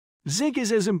Zinc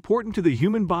is as important to the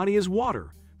human body as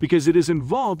water because it is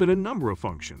involved in a number of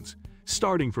functions,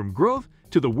 starting from growth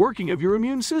to the working of your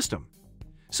immune system.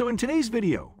 So in today's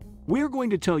video, we are going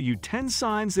to tell you 10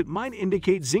 signs that might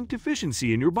indicate zinc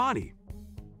deficiency in your body.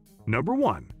 Number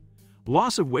 1.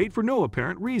 Loss of weight for no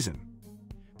apparent reason.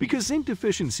 Because zinc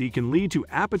deficiency can lead to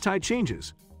appetite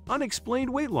changes,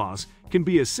 unexplained weight loss can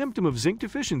be a symptom of zinc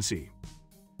deficiency.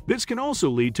 This can also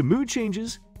lead to mood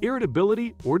changes,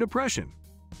 irritability, or depression.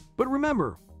 But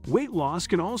remember, weight loss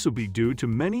can also be due to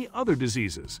many other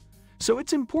diseases, so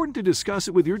it's important to discuss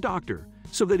it with your doctor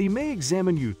so that he may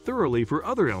examine you thoroughly for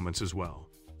other ailments as well.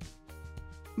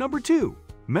 Number 2.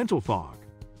 Mental fog.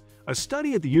 A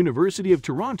study at the University of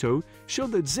Toronto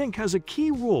showed that zinc has a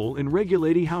key role in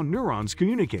regulating how neurons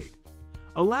communicate.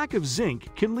 A lack of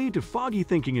zinc can lead to foggy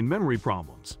thinking and memory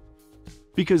problems.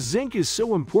 Because zinc is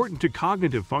so important to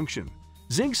cognitive function,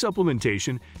 zinc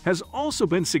supplementation has also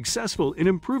been successful in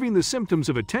improving the symptoms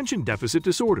of attention deficit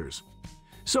disorders.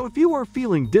 So if you are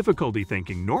feeling difficulty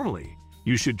thinking normally,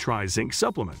 you should try zinc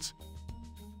supplements.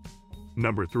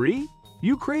 Number 3.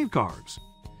 You crave carbs.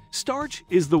 Starch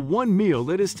is the one meal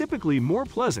that is typically more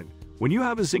pleasant when you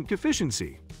have a zinc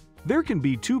deficiency. There can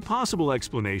be two possible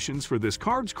explanations for this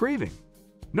carbs craving.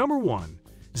 Number 1.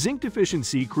 Zinc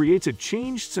deficiency creates a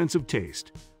changed sense of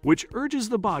taste, which urges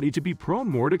the body to be prone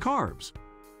more to carbs.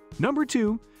 Number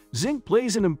 2. Zinc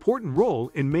plays an important role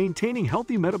in maintaining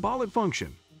healthy metabolic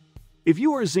function. If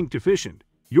you are zinc deficient,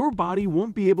 your body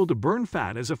won't be able to burn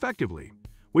fat as effectively,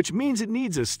 which means it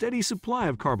needs a steady supply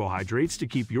of carbohydrates to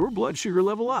keep your blood sugar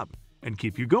level up and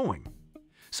keep you going.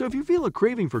 So if you feel a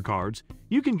craving for carbs,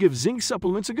 you can give zinc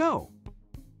supplements a go.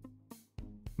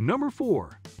 Number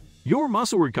 4. Your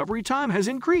muscle recovery time has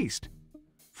increased.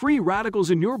 Free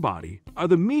radicals in your body are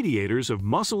the mediators of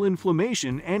muscle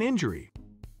inflammation and injury.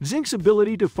 Zinc's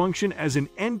ability to function as an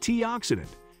antioxidant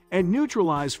and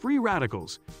neutralize free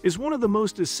radicals is one of the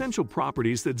most essential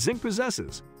properties that zinc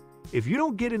possesses. If you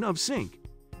don't get enough zinc,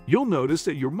 you'll notice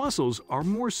that your muscles are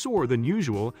more sore than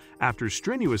usual after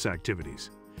strenuous activities,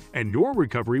 and your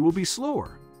recovery will be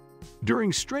slower.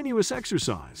 During strenuous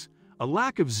exercise, a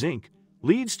lack of zinc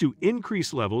leads to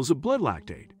increased levels of blood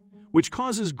lactate, which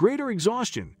causes greater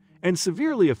exhaustion and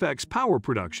severely affects power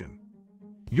production.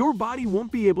 Your body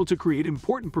won't be able to create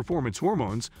important performance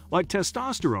hormones like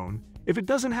testosterone if it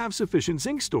doesn't have sufficient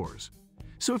zinc stores.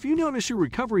 So if you notice your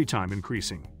recovery time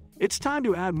increasing, it's time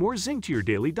to add more zinc to your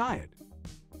daily diet.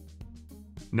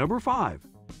 Number 5.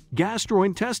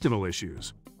 Gastrointestinal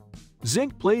issues.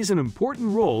 Zinc plays an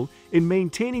important role in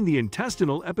maintaining the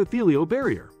intestinal epithelial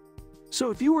barrier. So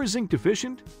if you are zinc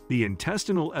deficient, the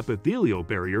intestinal epithelial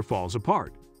barrier falls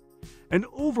apart. An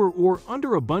over- or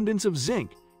underabundance of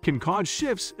zinc can cause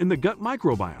shifts in the gut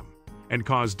microbiome and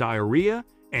cause diarrhea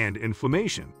and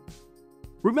inflammation.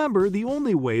 Remember, the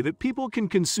only way that people can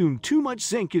consume too much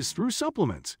zinc is through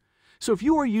supplements. So if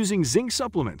you are using zinc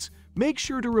supplements, make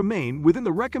sure to remain within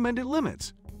the recommended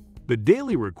limits. The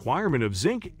daily requirement of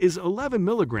zinc is 11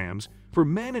 milligrams for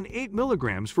men and 8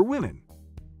 milligrams for women.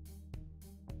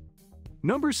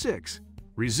 Number 6.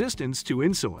 Resistance to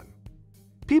insulin.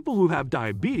 People who have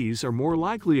diabetes are more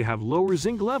likely to have lower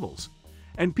zinc levels,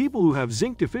 and people who have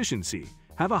zinc deficiency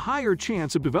have a higher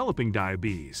chance of developing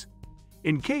diabetes.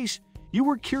 In case you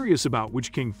were curious about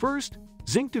which came first,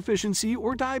 zinc deficiency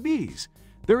or diabetes,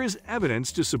 there is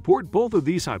evidence to support both of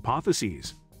these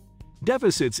hypotheses.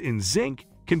 Deficits in zinc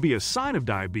can be a sign of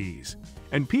diabetes,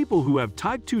 and people who have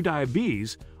type 2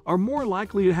 diabetes are more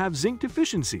likely to have zinc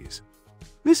deficiencies.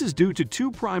 This is due to two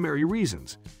primary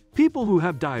reasons. People who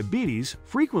have diabetes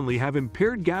frequently have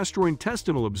impaired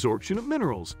gastrointestinal absorption of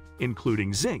minerals,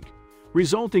 including zinc,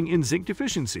 resulting in zinc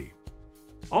deficiency.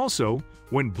 Also,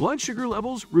 when blood sugar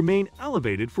levels remain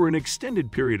elevated for an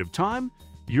extended period of time,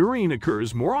 urine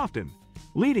occurs more often,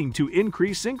 leading to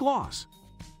increased zinc loss.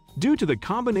 Due to the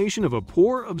combination of a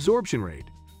poor absorption rate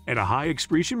and a high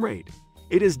excretion rate,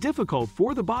 it is difficult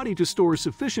for the body to store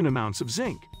sufficient amounts of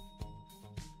zinc.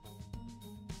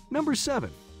 Number 7.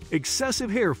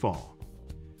 Excessive hair fall.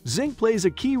 Zinc plays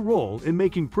a key role in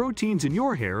making proteins in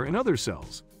your hair and other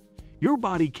cells. Your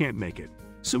body can't make it,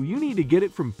 so you need to get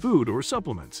it from food or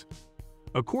supplements.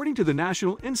 According to the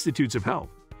National Institutes of Health,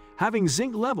 having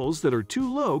zinc levels that are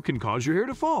too low can cause your hair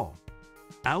to fall.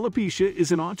 Alopecia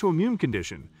is an autoimmune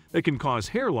condition that can cause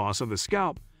hair loss on the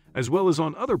scalp as well as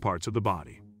on other parts of the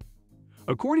body.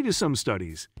 According to some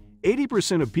studies,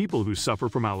 80% of people who suffer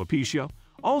from alopecia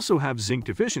also have zinc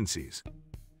deficiencies.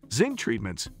 Zinc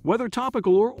treatments, whether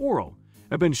topical or oral,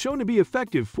 have been shown to be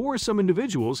effective for some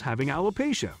individuals having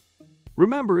alopecia.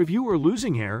 Remember, if you are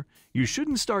losing hair, you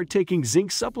shouldn't start taking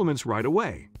zinc supplements right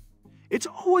away. it's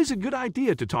always a good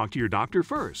idea to talk to your doctor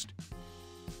first.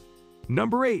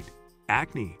 Number 8.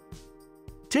 Acne.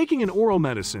 Taking an oral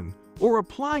medicine or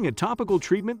applying a topical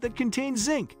treatment that contains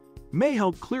zinc may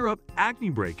help clear up acne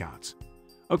breakouts.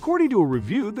 According to a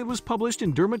review that was published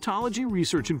in Dermatology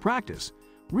Research and Practice,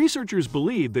 researchers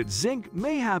believe that zinc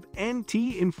may have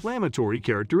anti-inflammatory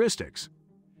characteristics.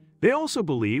 They also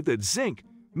believe that zinc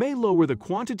may lower the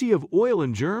quantity of oil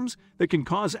and germs that can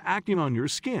cause acne on your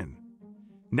skin.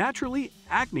 Naturally,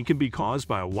 acne can be caused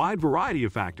by a wide variety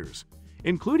of factors,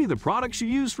 including the products you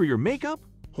use for your makeup,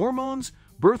 hormones,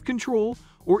 birth control,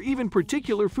 or even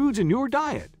particular foods in your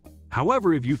diet.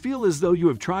 However, if you feel as though you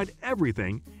have tried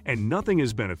everything and nothing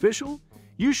is beneficial,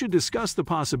 you should discuss the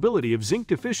possibility of zinc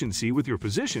deficiency with your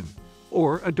physician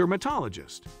or a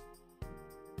dermatologist.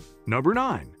 Number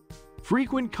 9.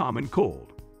 Frequent common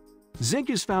cold. Zinc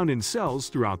is found in cells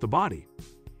throughout the body.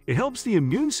 It helps the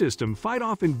immune system fight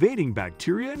off invading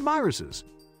bacteria and viruses.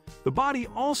 The body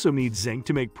also needs zinc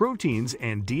to make proteins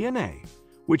and DNA,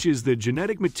 which is the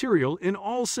genetic material in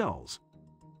all cells.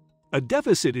 A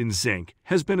deficit in zinc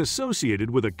has been associated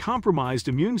with a compromised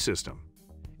immune system.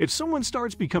 If someone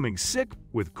starts becoming sick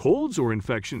with colds or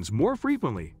infections more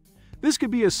frequently, this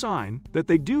could be a sign that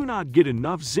they do not get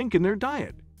enough zinc in their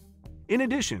diet. In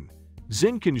addition,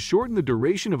 zinc can shorten the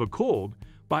duration of a cold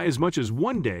by as much as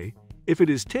 1 day if it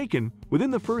is taken within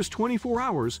the first 24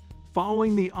 hours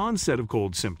following the onset of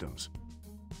cold symptoms.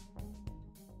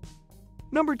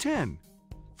 Number 10.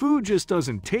 Food just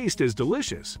doesn't taste as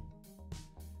delicious.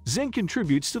 Zinc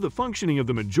contributes to the functioning of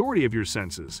the majority of your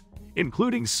senses,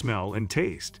 including smell and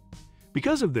taste.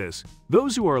 Because of this,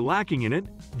 those who are lacking in it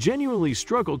genuinely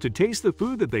struggle to taste the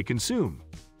food that they consume.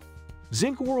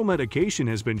 Zinc oral medication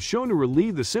has been shown to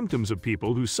relieve the symptoms of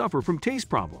people who suffer from taste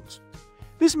problems.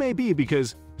 This may be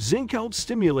because zinc helps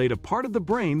stimulate a part of the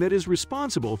brain that is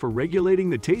responsible for regulating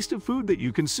the taste of food that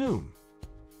you consume.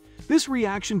 This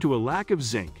reaction to a lack of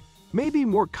zinc may be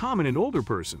more common in older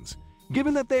persons,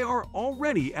 given that they are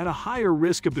already at a higher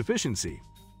risk of deficiency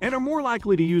and are more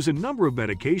likely to use a number of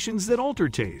medications that alter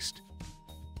taste.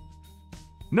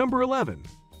 Number 11.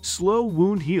 Slow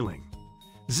wound healing.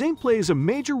 Zinc plays a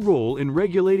major role in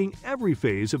regulating every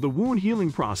phase of the wound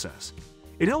healing process.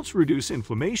 It helps reduce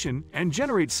inflammation and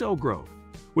generate cell growth,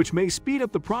 which may speed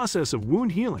up the process of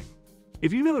wound healing.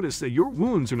 If you notice that your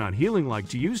wounds are not healing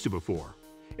like you used to before,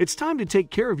 it's time to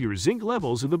take care of your zinc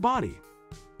levels in the body.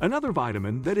 Another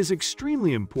vitamin that is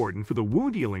extremely important for the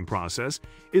wound healing process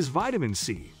is vitamin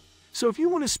C. So if you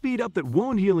want to speed up that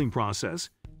wound healing process,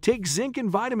 take zinc and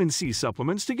vitamin C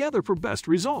supplements together for best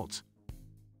results.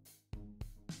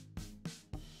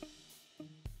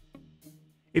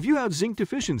 If you have zinc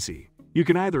deficiency, you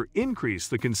can either increase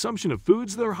the consumption of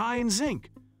foods that are high in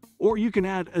zinc, or you can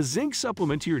add a zinc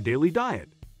supplement to your daily diet.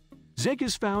 Zinc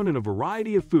is found in a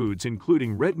variety of foods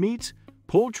including red meats,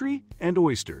 poultry, and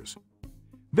oysters.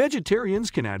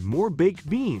 Vegetarians can add more baked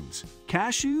beans,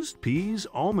 cashews, peas,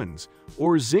 almonds,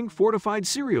 or zinc-fortified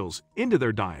cereals into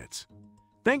their diets.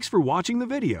 Thanks for watching the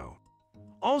video.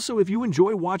 Also, if you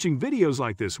enjoy watching videos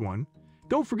like this one,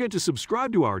 don't forget to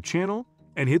subscribe to our channel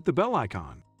and hit the bell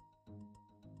icon.